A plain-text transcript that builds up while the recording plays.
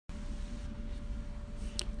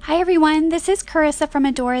Hi everyone, this is Carissa from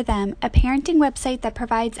Adore Them, a parenting website that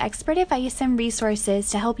provides expert advice and resources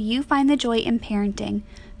to help you find the joy in parenting.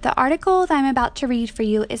 The article that I'm about to read for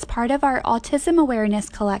you is part of our Autism Awareness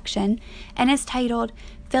collection and is titled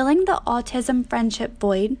Filling the Autism Friendship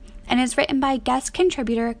Void and is written by guest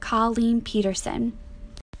contributor Colleen Peterson.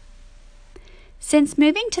 Since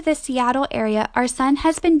moving to the Seattle area, our son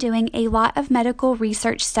has been doing a lot of medical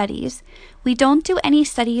research studies. We don't do any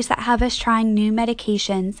studies that have us trying new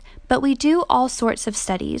medications, but we do all sorts of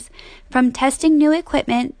studies, from testing new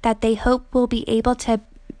equipment that they hope will be able to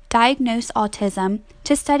diagnose autism,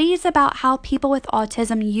 to studies about how people with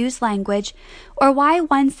autism use language, or why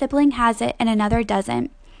one sibling has it and another doesn't.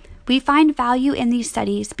 We find value in these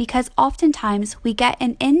studies because oftentimes we get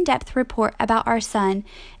an in-depth report about our son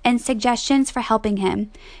and suggestions for helping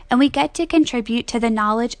him, and we get to contribute to the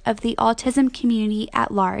knowledge of the autism community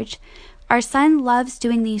at large. Our son loves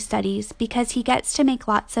doing these studies because he gets to make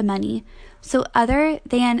lots of money, so other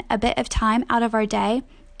than a bit of time out of our day,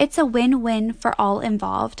 it's a win-win for all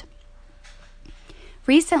involved.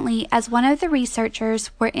 Recently, as one of the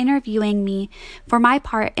researchers were interviewing me for my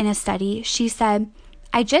part in a study, she said,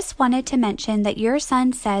 "I just wanted to mention that your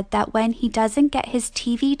son said that when he doesn't get his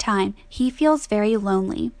TV time, he feels very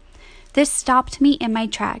lonely." This stopped me in my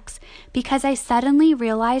tracks because I suddenly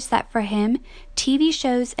realized that for him, TV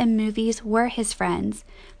shows and movies were his friends.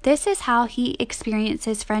 This is how he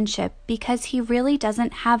experiences friendship because he really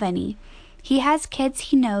doesn't have any. He has kids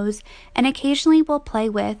he knows and occasionally will play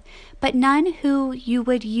with, but none who you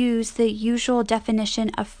would use the usual definition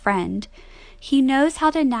of friend. He knows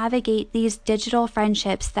how to navigate these digital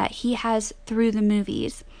friendships that he has through the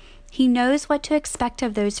movies. He knows what to expect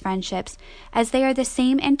of those friendships, as they are the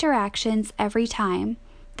same interactions every time.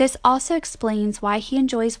 This also explains why he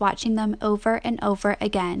enjoys watching them over and over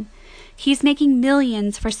again. He's making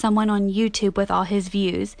millions for someone on YouTube with all his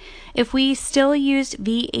views. If we still used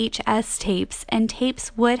VHS tapes, and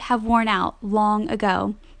tapes would have worn out long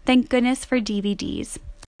ago. Thank goodness for DVDs.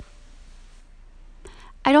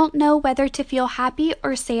 I don't know whether to feel happy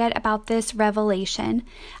or sad about this revelation.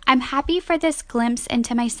 I'm happy for this glimpse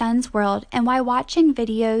into my son's world and why watching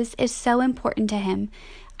videos is so important to him.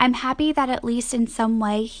 I'm happy that at least in some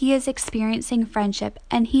way he is experiencing friendship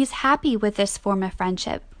and he's happy with this form of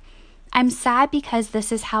friendship. I'm sad because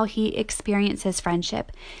this is how he experiences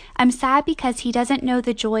friendship. I'm sad because he doesn't know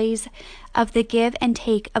the joys of the give and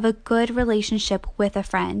take of a good relationship with a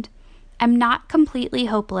friend. I'm not completely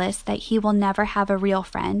hopeless that he will never have a real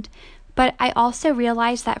friend, but I also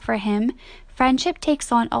realize that for him, friendship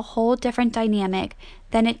takes on a whole different dynamic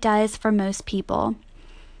than it does for most people.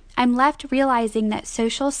 I'm left realizing that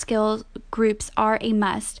social skills groups are a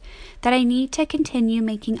must, that I need to continue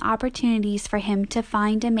making opportunities for him to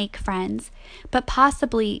find and make friends, but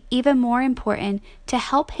possibly even more important, to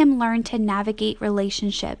help him learn to navigate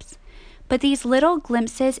relationships. But these little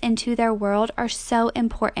glimpses into their world are so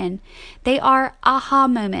important. They are aha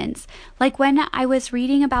moments, like when I was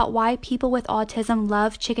reading about why people with autism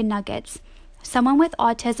love chicken nuggets. Someone with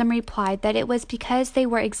autism replied that it was because they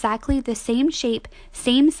were exactly the same shape,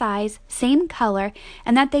 same size, same color,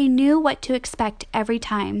 and that they knew what to expect every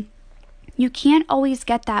time. You can't always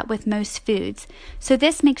get that with most foods, so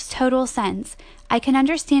this makes total sense. I can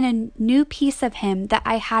understand a new piece of him that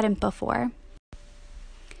I hadn't before.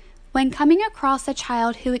 When coming across a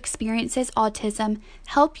child who experiences autism,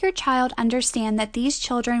 help your child understand that these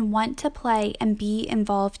children want to play and be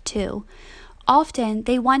involved too. Often,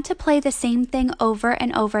 they want to play the same thing over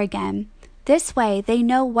and over again. This way, they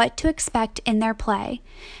know what to expect in their play.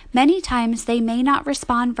 Many times, they may not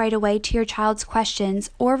respond right away to your child's questions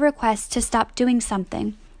or requests to stop doing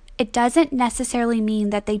something. It doesn't necessarily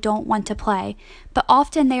mean that they don't want to play, but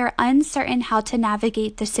often they are uncertain how to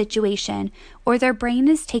navigate the situation, or their brain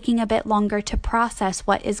is taking a bit longer to process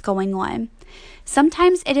what is going on.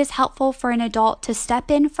 Sometimes it is helpful for an adult to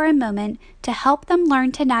step in for a moment to help them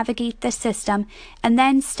learn to navigate the system and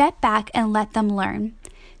then step back and let them learn.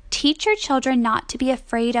 Teach your children not to be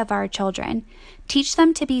afraid of our children. Teach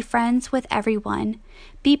them to be friends with everyone.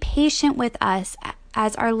 Be patient with us,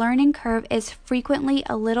 as our learning curve is frequently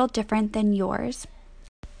a little different than yours.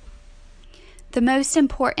 The most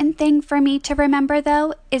important thing for me to remember,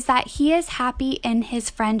 though, is that he is happy in his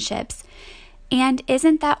friendships. And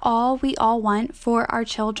isn't that all we all want for our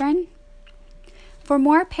children? For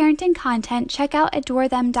more parenting content, check out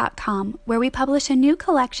adorethem.com, where we publish a new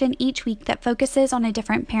collection each week that focuses on a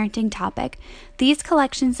different parenting topic. These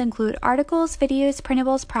collections include articles, videos,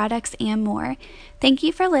 printables, products, and more. Thank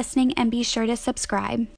you for listening, and be sure to subscribe.